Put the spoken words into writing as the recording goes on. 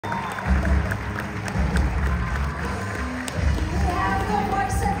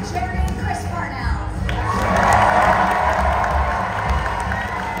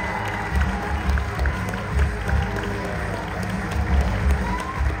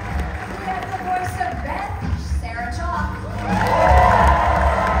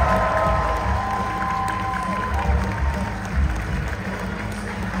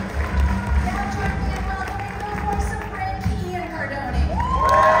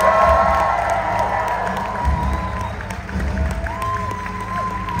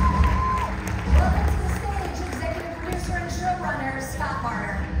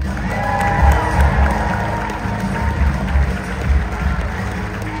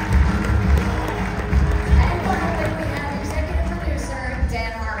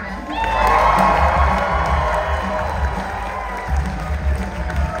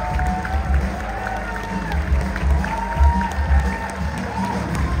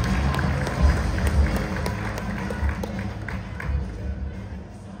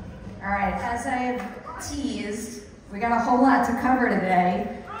as I've teased, we got a whole lot to cover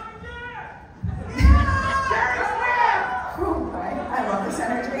today. Oh boy, I love this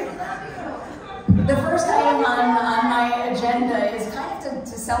energy. The first item on my agenda is kind of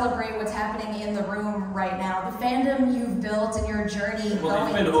to celebrate what's happening in the room right now. The fandom you've built and your journey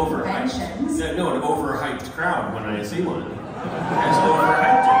going to conventions. No, an overhyped crowd when I see one. It's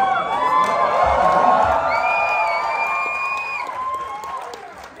overhyped.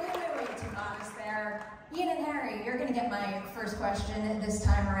 First question this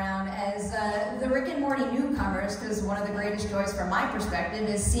time around as the Rick and Morty newcomers, because one of the greatest joys from my perspective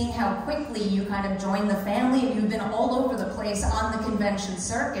is seeing how quickly you kind of joined the family and you've been all over the place on the convention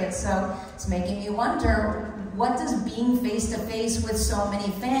circuit. So it's making me wonder, what does being face-to-face with so many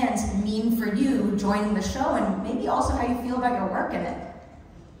fans mean for you joining the show, and maybe also how you feel about your work in it?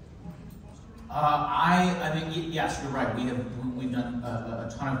 I mean, yes, you're right. We've done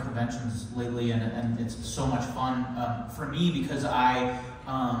a ton of conventions lately, and it's so much fun for me because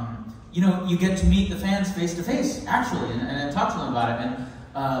you know, you get to meet the fans face to face, actually, and talk to them about it.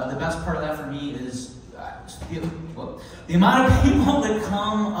 And the best part of that for me is the amount of people that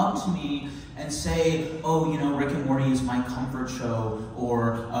come up to me and say, oh, you know, Rick and Morty is my comfort show,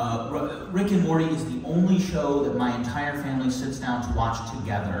 or Rick and Morty is the only show that my entire family sits down to watch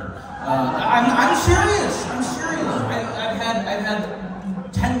together. I'm serious. I'm serious. I've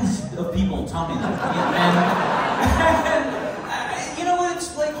had tens of people tell me that, and you know,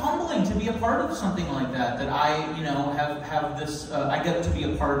 it's like humbling to be a part of something like that. That I, you know, have this. I get to be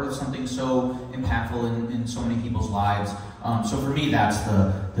a part of something so impactful in so many people's lives. So for me, that's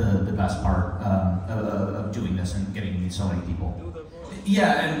the best part of doing this and getting to meet so many people.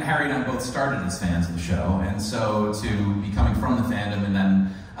 Yeah, and Harry and I both started as fans of the show, and so to be coming from the fandom and then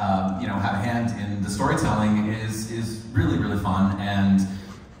you know, have a hand in the storytelling is really, really fun. And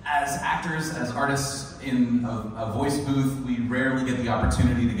as actors, as artists in a voice booth, we rarely get the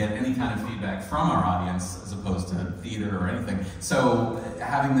opportunity to get any kind of feedback from our audience as opposed to theater or anything. So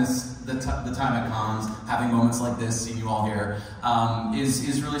having this, the time at cons, having moments like this, seeing you all here,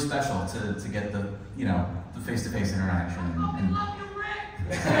 is really special to get the, you know, the face-to-face interaction. And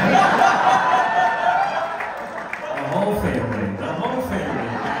the whole family, the whole family.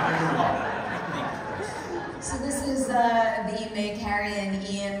 So this is the Make Harry and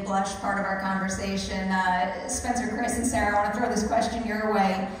Ian blush part of our conversation. Spencer, Chris, and Sarah, I want to throw this question your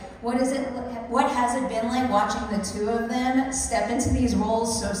way. What has it been like watching the two of them step into these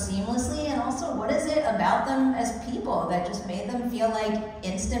roles so seamlessly, and also what is it about them as people that just made them feel like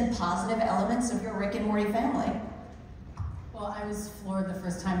instant positive elements of your Rick and Morty family? Well, I was floored the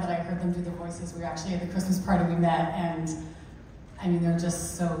first time that I heard them do the voices. We were actually at the Christmas party we met, and I mean, they're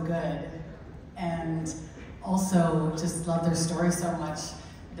just so good. And also just love their story so much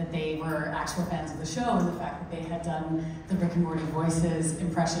that they were actual fans of the show, and the fact that they had done the Rick and Morty voices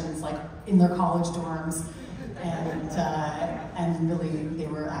impressions like in their college dorms, and really they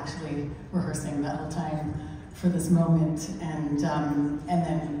were actually rehearsing that whole time for this moment. And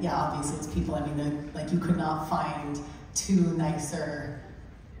then yeah, obviously it's people. I mean, like, you could not find two nicer,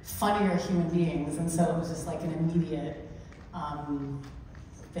 funnier human beings, and so it was just like an immediate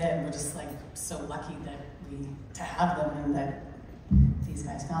fit. We're just like so lucky to have them, and that these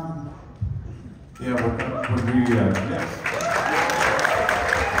guys found them. Yeah, when we,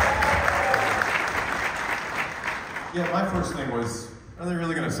 yeah, my first thing was, are they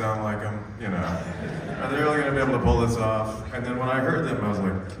really going to sound like them? You know, are they really going to be able to pull this off? And then when I heard them, I was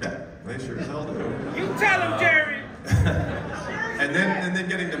like, yeah, they sure as hell do. You tell them, Jerry! and then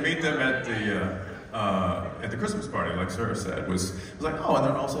getting to meet them at at the Christmas party, like Sarah said, was like, oh, and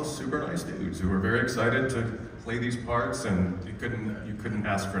they're also super nice dudes who were very excited to play these parts, and you couldn't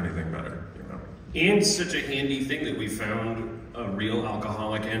ask for anything better, you know. And such a handy thing that we found a real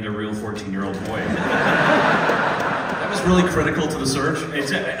alcoholic and a real 14-year-old boy. That was really critical to the search.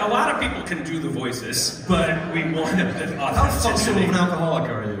 A lot of people can do the voices, but we wanted the How functional of an authenticity. alcoholic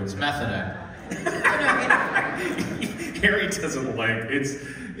are you? It's method act. Harry doesn't like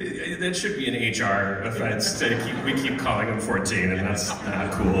that should be an HR offense to we keep calling him 14, and that's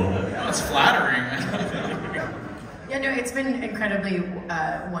not cool. That's flattering. Yeah, no, it's been incredibly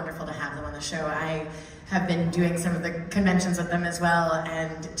wonderful to have them on the show. I have been doing some of the conventions with them as well,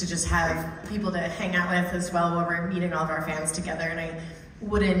 and to just have people to hang out with as well while we're meeting all of our fans together. And I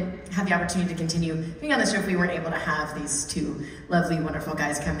wouldn't have the opportunity to continue being on the show if we weren't able to have these two lovely, wonderful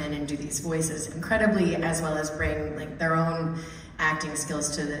guys come in and do these voices incredibly, as well as bring like their own acting skills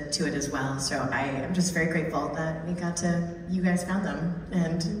to it as well. So I am just very grateful that you guys found them,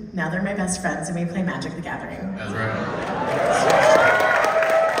 and now they're my best friends, and we play Magic the Gathering. That's right.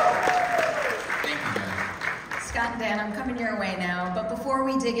 Scott and Dan, I'm coming your way now, but before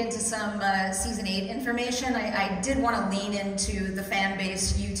we dig into some Season 8 information, I did want to lean into the fan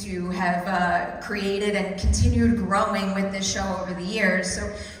base you two have created and continued growing with this show over the years. So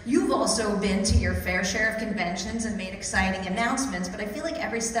you've also been to your fair share of conventions and made exciting announcements, but I feel like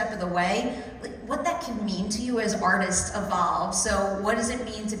every step of the way, like, what that can mean to you as artists evolves. So what does it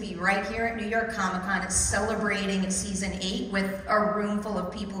mean to be right here at New York Comic Con celebrating Season 8 with a room full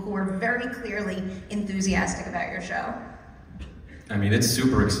of people who are very clearly enthusiastic about your show? I mean, it's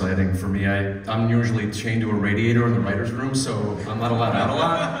super exciting for me. I'm usually chained to a radiator in the writer's room, so I'm not allowed out a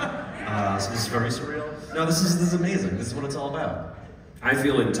lot. So this is very surreal. No, this is amazing. This is what it's all about. I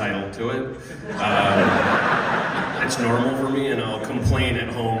feel entitled to it. It's normal for me, and I'll complain at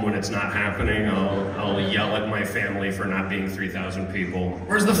home when it's not happening. I'll yell at my family for not being 3,000 people.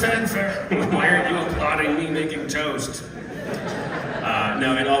 Where's the fanfare? Why aren't you applauding me making toast?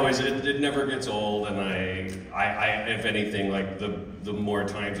 No, it never gets old, and I if anything, like the more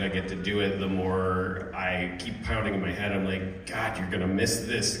times I get to do it, the more I keep pounding in my head. I'm like, God, you're gonna miss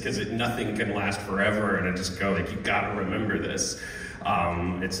this, because nothing can last forever, and I just go like, you gotta remember this.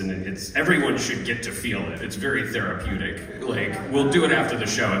 Everyone should get to feel it. It's very therapeutic. Like, we'll do it after the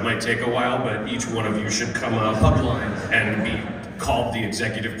show. It might take a while, but each one of you should come up and be called the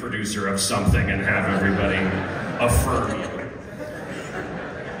executive producer of something and have everybody affirm you.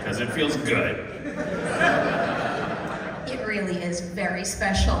 Because it feels good. It really is very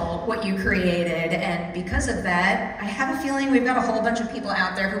special what you created, and because of that, I have a feeling we've got a whole bunch of people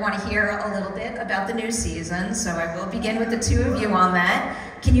out there who want to hear a little bit about the new season, so I will begin with the two of you on that.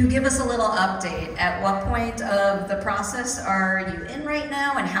 Can you give us a little update? At what point of the process are you in right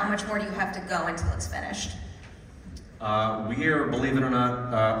now, and how much more do you have to go until it's finished? We are, believe it or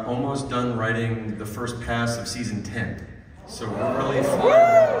not, almost done writing the first pass of Season 10. So we're really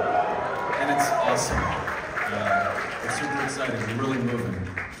flying, and it's awesome. It's super exciting. We're really moving.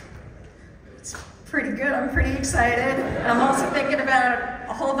 It's pretty good. I'm pretty excited. I'm also thinking about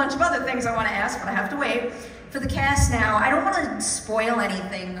a whole bunch of other things I want to ask, but I have to wait. For the cast now, I don't want to spoil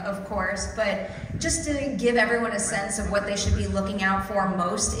anything, of course, but just to give everyone a sense of what they should be looking out for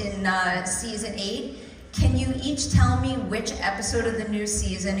most in Season 8, can you each tell me which episode of the new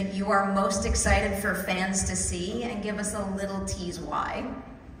season you are most excited for fans to see, and give us a little tease why?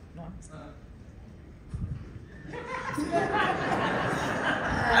 I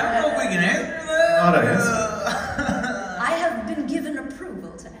don't know if we can answer that. I have been given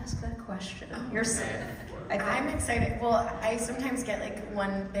approval to ask that question. You're safe. I'm excited. Well, I sometimes get like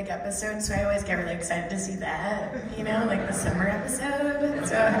one big episode, so I always get really excited to see that, you know, like the summer episode.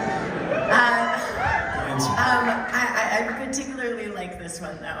 So, I particularly like this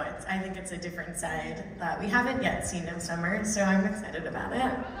one though. I think it's a different side that we haven't yet seen of summer, so I'm excited about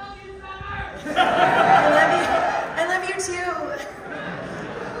it. I love you too.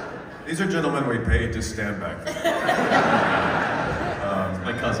 These are gentlemen we paid to stand back.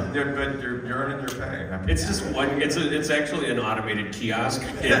 My cousin. But you're earning your pay. It's just one. It's actually an automated kiosk.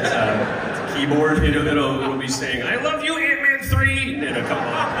 It's a keyboard. It'll be saying, "I love you, Ant-Man 3" in a couple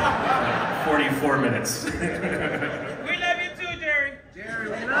of 44 minutes. We love you too, Jerry. Jerry,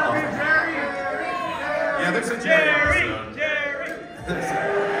 we love you, Jerry. Yeah, there's a Jerry episode. Jerry.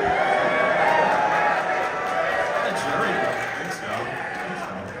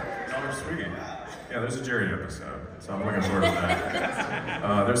 Yeah, there's a Jerry episode, so I'm looking forward to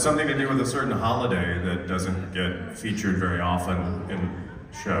that. There's something to do with a certain holiday that doesn't get featured very often in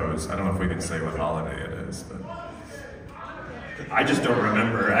shows. I don't know if we can say what holiday it is, but I just don't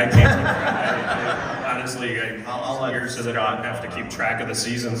remember. I can't remember. Honestly, I'll years so that I don't have to keep track of the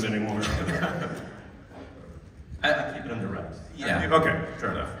seasons anymore. I keep it under wraps. Yeah. Okay,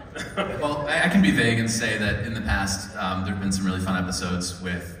 fair enough. Well, I can be vague and say that in the past, there have been some really fun episodes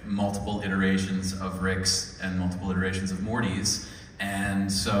with multiple iterations of Rick's and multiple iterations of Morty's,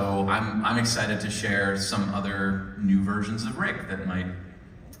 and so I'm excited to share some other new versions of Rick that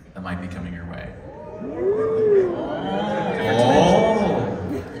might be coming your way. Oh!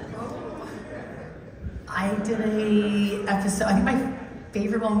 I did a episode. I think my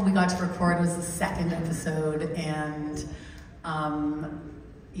favorite one we got to record was the second episode, and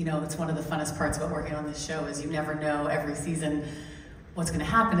you know, it's one of the funnest parts about working on this show is you never know every season what's going to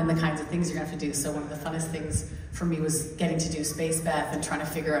happen and the kinds of things you're going to have to do. So one of the funnest things for me was getting to do Space Beth and trying to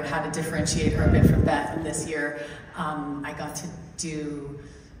figure out how to differentiate her a bit from Beth. And this year, I got to do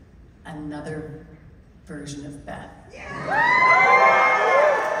another version of Beth.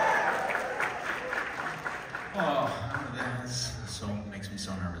 Oh, that makes me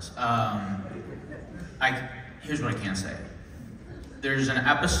so nervous. Here's what I can say. There's an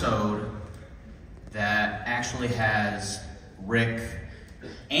episode that actually has Rick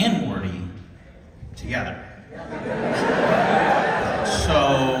and Morty together.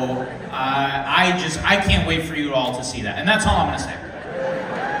 So I can't wait for you all to see that, and that's all I'm gonna say.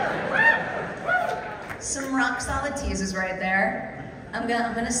 Some rock solid teases right there. I'm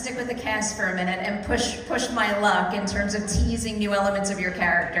gonna stick with the cast for a minute and push my luck in terms of teasing new elements of your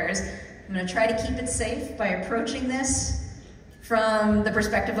characters. I'm gonna try to keep it safe by approaching this from the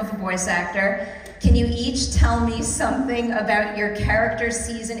perspective of a voice actor. Can you each tell me something about your character's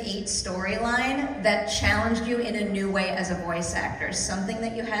season 8 storyline that challenged you in a new way as a voice actor? Something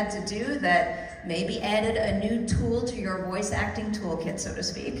that you had to do that maybe added a new tool to your voice acting toolkit, so to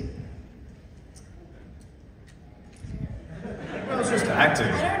speak? Well, it's just acting.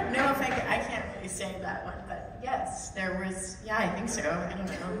 I don't know if I can't really say that one, but yes, there was, yeah, I think so. I don't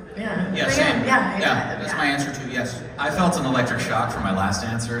know. Yeah. Yes. Yeah, that's my answer too, yes. I felt an electric shock from my last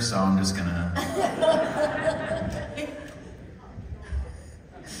answer, so I'm just gonna... I mean,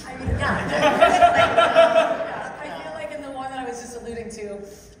 I feel like in the one that I was just alluding to,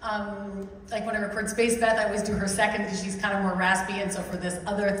 like when I record Space Beth, I always do her second because she's kind of more raspy, and so for this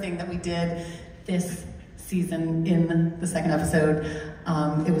other thing that we did this season in the second episode,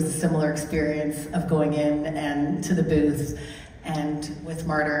 it was a similar experience of going in and to the booth and with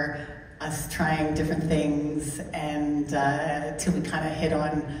Martyr, us trying different things and till we kind of hit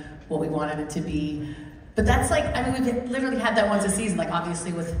on what we wanted it to be. But that's like, I mean, we've literally had that once a season, like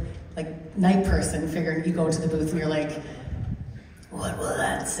obviously with like Night Person, figuring you go into the booth and you're like, what will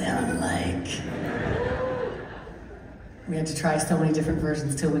that sound like? We had to try so many different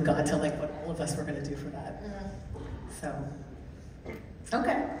versions till we got to like what all of us were going to do for that. So,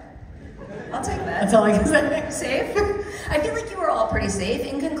 Okay. I'll take that. that's all I can say. Safe? I feel like you were all pretty safe.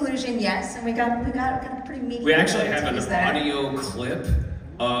 In conclusion, yes, and we got a pretty meaty. We actually have an tease there. audio clip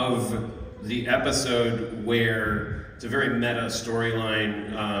of the episode where it's a very meta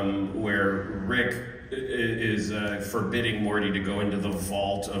storyline where Rick is forbidding Morty to go into the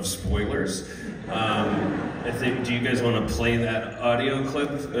vault of spoilers. I think, do you guys want to play that audio clip,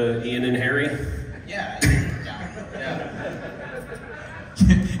 Ian and Harry? Yeah.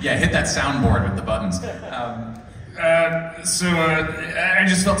 Yeah, hit that soundboard with the buttons. So I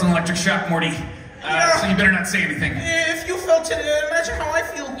just felt an electric shock, Morty. So you better not say anything. If you felt it, imagine how I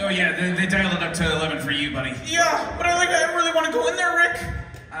feel. Oh yeah, they dialed it up to 11 for you, buddy. Yeah, but I really want to go in there, Rick.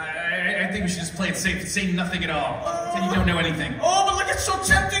 I think we should just play it safe and say nothing at all. Pretend you don't know anything. Oh, but like it's so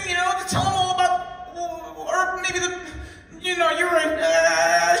tempting, you know, to tell them all about, or maybe you're right.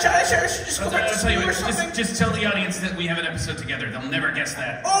 I should just go back to school or something. Just tell the audience that we have an episode together. They'll never guess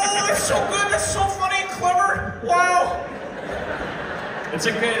that. Oh, that's so good. That's so funny and clever. Wow. It's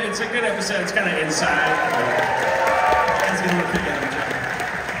a good episode. It's kind of inside.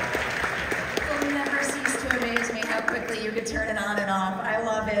 It will never cease to amaze me how quickly you could turn it on and off. I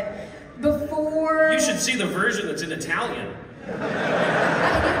love it. Before You should see the version that's in Italian. Can you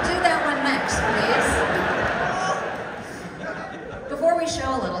do that one next, please? Before we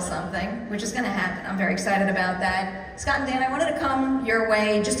show a little something, which is going to happen, I'm very excited about that. Scott and Dan, I wanted to come your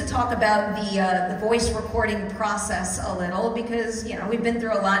way just to talk about the voice recording process a little, because we've been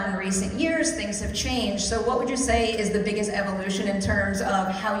through a lot in recent years. Things have changed. So, what would you say is the biggest evolution in terms of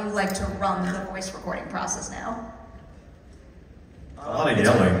how you like to run the voice recording process now? A lot of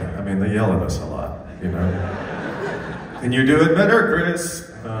yelling. I mean, they yell at us a lot, Can you do it better,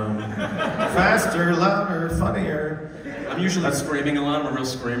 Chris? Faster, louder, funnier. I'm usually screaming a lot. I'm a real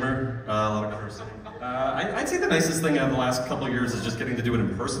screamer. A lot of cursing. I'd say the nicest thing out of the last couple of years is just getting to do it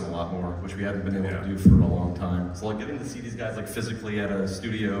in person a lot more, which we hadn't been able to do for a long time. So like getting to see these guys like physically at a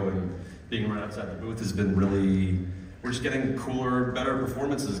studio and being right outside the booth has been really, we're just getting cooler, better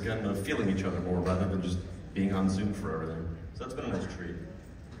performances, kind of feeling each other more rather than just being on Zoom for everything. So that's been a nice treat.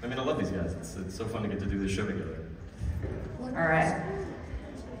 I mean, I love these guys. It's so fun to get to do this show together. All right.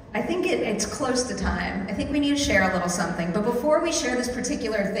 I think it's close to time. I think we need to share a little something. But before we share this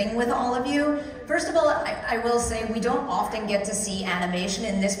particular thing with all of you, first of all, I will say we don't often get to see animation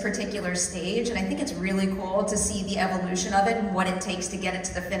in this particular stage, and I think it's really cool to see the evolution of it and what it takes to get it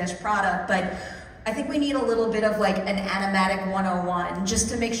to the finished product. But I think we need a little bit of like an animatic 101, just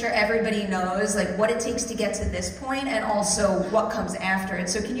to make sure everybody knows like what it takes to get to this point and also what comes after it.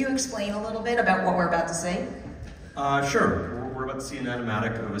 So can you explain a little bit about what we're about to say? Sure. We're about to see an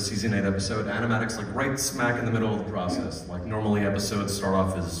animatic of a season 8 episode. Animatic's like right smack in the middle of the process. Like normally episodes start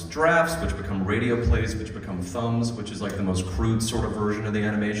off as drafts, which become radio plays, which become thumbs, which is like the most crude sort of version of the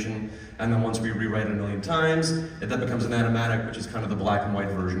animation. And then once we rewrite it 1,000,000 times, it then becomes an animatic, which is kind of the black and white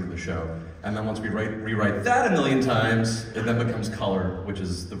version of the show. And then once we rewrite that 1,000,000 times, it then becomes color, which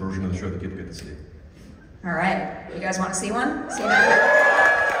is the version of the show that people get to see. All right, you guys want to see one? See that?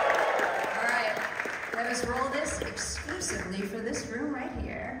 All right, let us roll this exclusively for this room right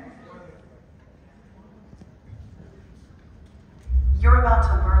here. You're about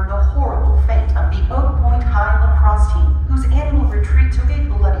to learn the horrible fate of the Oak Point High lacrosse team, whose annual retreat took a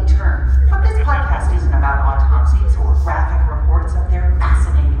bloody turn. But this podcast isn't about autopsies or graphic reports of their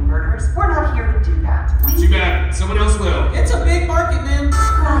fascinating murders. We're not here to do that. Too bad. Someone else will. It's a big market, man.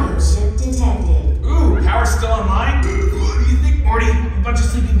 Cryoship detected. Ooh, power's still online? What do you think, Morty? A bunch of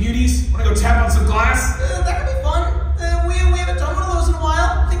sleeping beauties? Wanna go tap on some glass? That could be fun. We haven't done one of those in a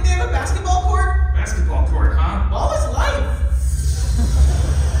while. Think they have a basketball court? Basketball court, huh? Ball is life.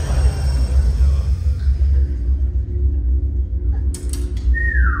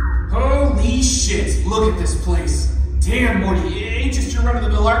 Holy shit, look at this place. Damn, Morty, it ain't just your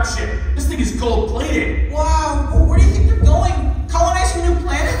run-of-the-mill art shit. This thing is gold-plated. Wow, where do you think they're going? Colonize a new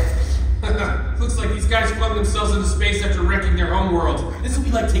planet? Looks like these guys flung themselves into space after wrecking their home world. This would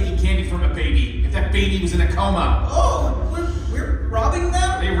be like taking candy from a baby, if that baby was in a coma. Oh, we're robbing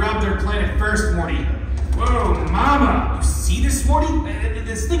them? They robbed their planet first, Morty. Whoa, mama! You see this, Morty?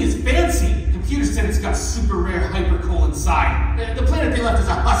 This thing is fancy. The computer said it's got super rare hypercoal inside. The planet they left is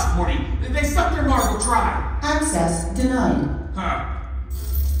a husk, Morty. They sucked their marble dry. Access denied. Huh.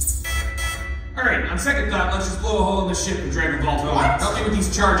 Alright, on second thought, let's just blow a hole in the ship and drag the vault home. Help me with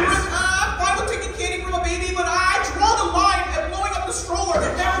these charges. I'm fine with taking candy from a baby, but I draw the line at blowing up the stroller.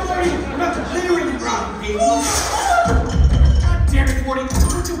 Now, Morty, I'm not literally robbing babies. God damn it, Morty,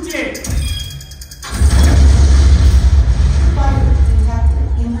 what you did? Fire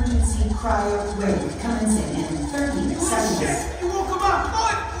detected. Emergency cryo wave commencing in 30 seconds. You woke him up.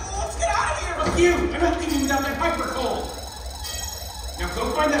 Let's get out of here. Fuck you! I'm not leaving without that hypercoal. Now go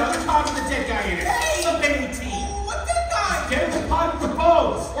find that other pod with the dead guy in it. Hey! The baby team. What dead guy? Get in the pod with the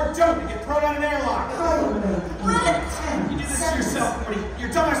bones, or don't and get thrown out an airlock. Cryo wave in 10 You did this to seconds. yourself, Morty. Your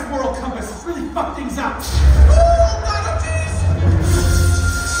dumbass moral compass has really fucked things up. Oh, God, oh, jeez.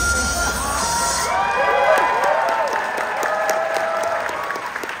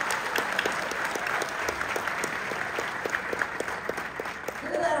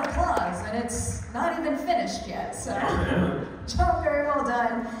 Look at that applause, and it's not even finished yet, so job very well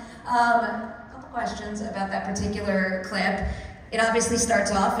done. A couple questions about that particular clip. It obviously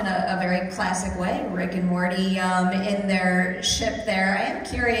starts off in a very classic way, Rick and Morty in their ship there. I am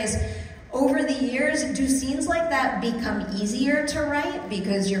curious, over the years, do scenes like that become easier to write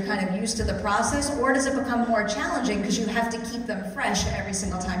because you're kind of used to the process, or does it become more challenging because you have to keep them fresh every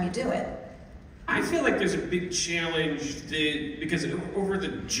single time you do it? I feel like there's a big challenge because over the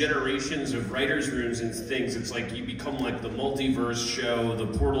generations of writers' rooms and things, it's like you become like the multiverse show, the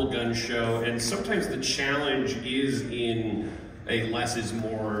portal gun show, and sometimes the challenge is in a less is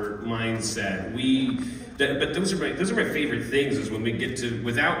more mindset. But those are my favorite things, is when we get to,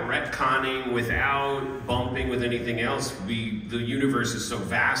 without retconning, without bumping with anything else, the universe is so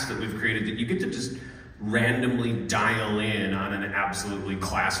vast that we've created that you get to just randomly dial in on an absolutely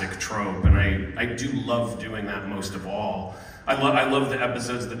classic trope, and I do love doing that most of all. I love the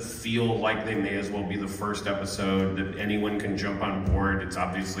episodes that feel like they may as well be the first episode, that anyone can jump on board. It's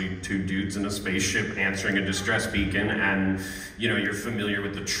obviously two dudes in a spaceship answering a distress beacon, and you know, you're familiar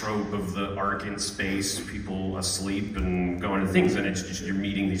with the trope of the arc in space, people asleep and going to things, and it's just you're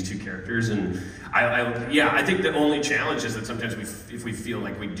meeting these two characters. And I think the only challenge is that sometimes if we feel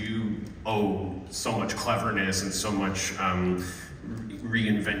like we do owe so much cleverness and so much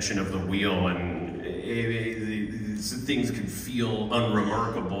reinvention of the wheel, and things can feel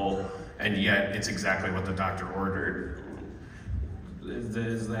unremarkable, and yet it's exactly what the doctor ordered.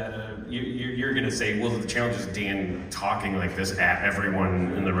 Is that you're going to say, well, the challenge is Dan talking like this at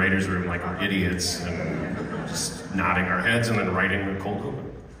everyone in the writer's room like we're idiots and just nodding our heads and then writing a cold open.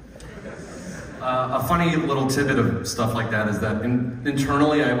 A funny little tidbit of stuff like that is that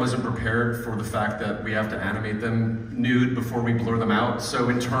internally I wasn't prepared for the fact that we have to animate them nude before we blur them out. So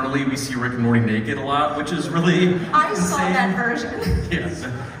internally we see Rick and Morty naked a lot, which is really I saw that version. Yes,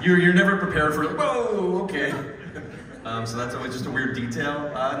 you're never prepared for, whoa, okay. So that's always just a weird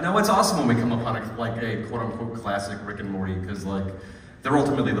detail. No, it's awesome when we come upon a quote-unquote classic Rick and Morty, because like they're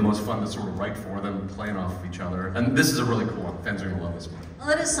ultimately the most fun to sort of write for them, playing off of each other. And this is a really cool one. Fans are going to love this one. Well,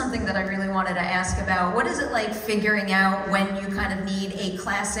 that is something that I really wanted to ask about. What is it like figuring out when you kind of need a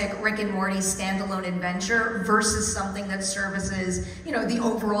classic Rick and Morty standalone adventure versus something that services, you know, the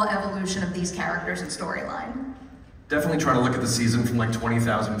overall evolution of these characters and storyline? Definitely try to look at the season from like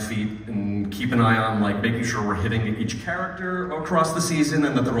 20,000 feet and keep an eye on like making sure we're hitting each character across the season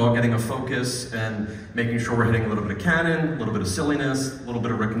and that they're all getting a focus, and making sure we're hitting a little bit of canon, a little bit of silliness, a little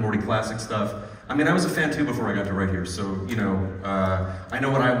bit of Rick and Morty classic stuff. I mean, I was a fan too before I got to write here, so, you know, I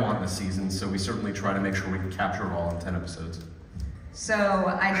know what I want in a season, so we certainly try to make sure we can capture it all in 10 episodes. So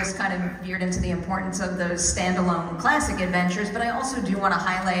I just kind of veered into the importance of those standalone classic adventures, but I also do want to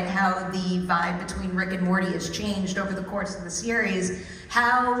highlight how the vibe between Rick and Morty has changed over the course of the series.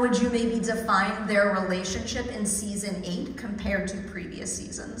 How would you maybe define their relationship in season 8 compared to previous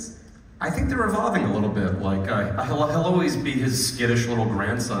seasons? I think they're evolving a little bit. Like, he'll always be his skittish little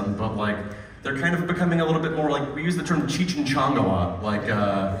grandson, but like, they're kind of becoming a little bit more like, we use the term Cheech and Chong a lot, like,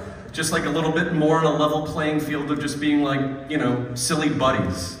 just like a little bit more on a level playing field of just being like, you know, silly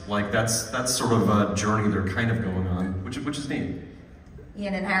buddies. Like that's sort of a journey they're kind of going on, which is neat.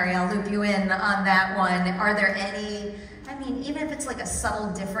 Ian and Harry, I'll loop you in on that one. Are there any, I mean, even if it's like a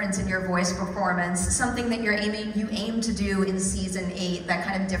subtle difference in your voice performance, something that you aim to do in season 8 that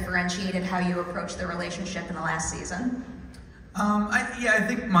kind of differentiated how you approached the relationship in the last season? I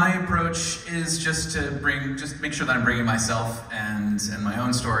think my approach is just to make sure that I'm bringing myself and my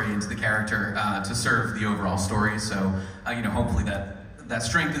own story into the character to serve the overall story. So, you know, hopefully that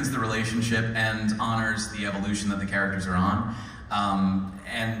strengthens the relationship and honors the evolution that the characters are on.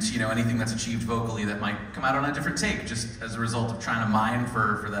 And, you know, anything that's achieved vocally that might come out on a different take, just as a result of trying to mine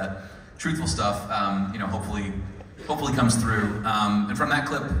for that truthful stuff, you know, hopefully comes through. And from that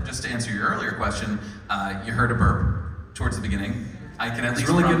clip, just to answer your earlier question, you heard a burp towards the beginning. I can at least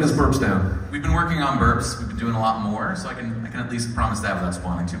really getting his burps down. We've been working on burps. We've been doing a lot more, so I can at least promise that without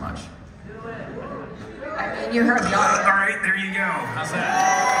spoiling too much. I mean, you heard the audio. All right, there you go. How's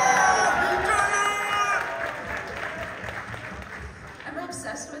that? I'm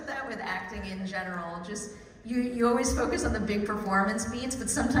obsessed with that with acting in general. Just you always focus on the big performance beats, but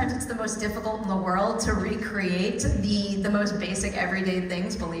sometimes it's the most difficult in the world to recreate the most basic everyday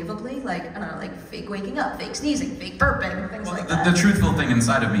things believably. Like, I don't know, like fake waking up, fake sneezing, fake burping, things like that. The truthful thing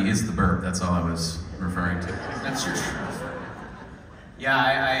inside of me is the burp. That's all I was referring to. That's your truth. Yeah,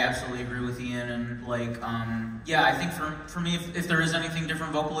 I absolutely agree with Ian, and like, yeah, I think for me, if there is anything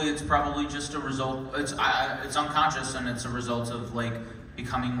different vocally, it's probably just a result. It's unconscious, and it's a result of like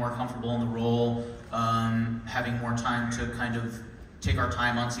becoming more comfortable in the role, having more time to kind of take our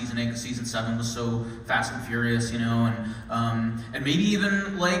time on season 8, because season 7 was so fast and furious, you know, and maybe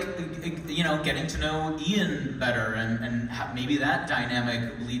even like, you know, getting to know Ian better, and maybe that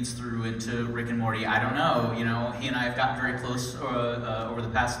dynamic leads through into Rick and Morty. I don't know, you know, he and I have gotten very close over the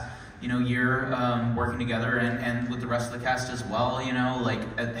past, you know, year working together, and with the rest of the cast as well, you know,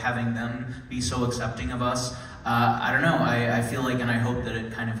 like having them be so accepting of us. I don't know, I feel like, and I hope that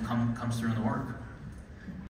it kind of comes through in the work.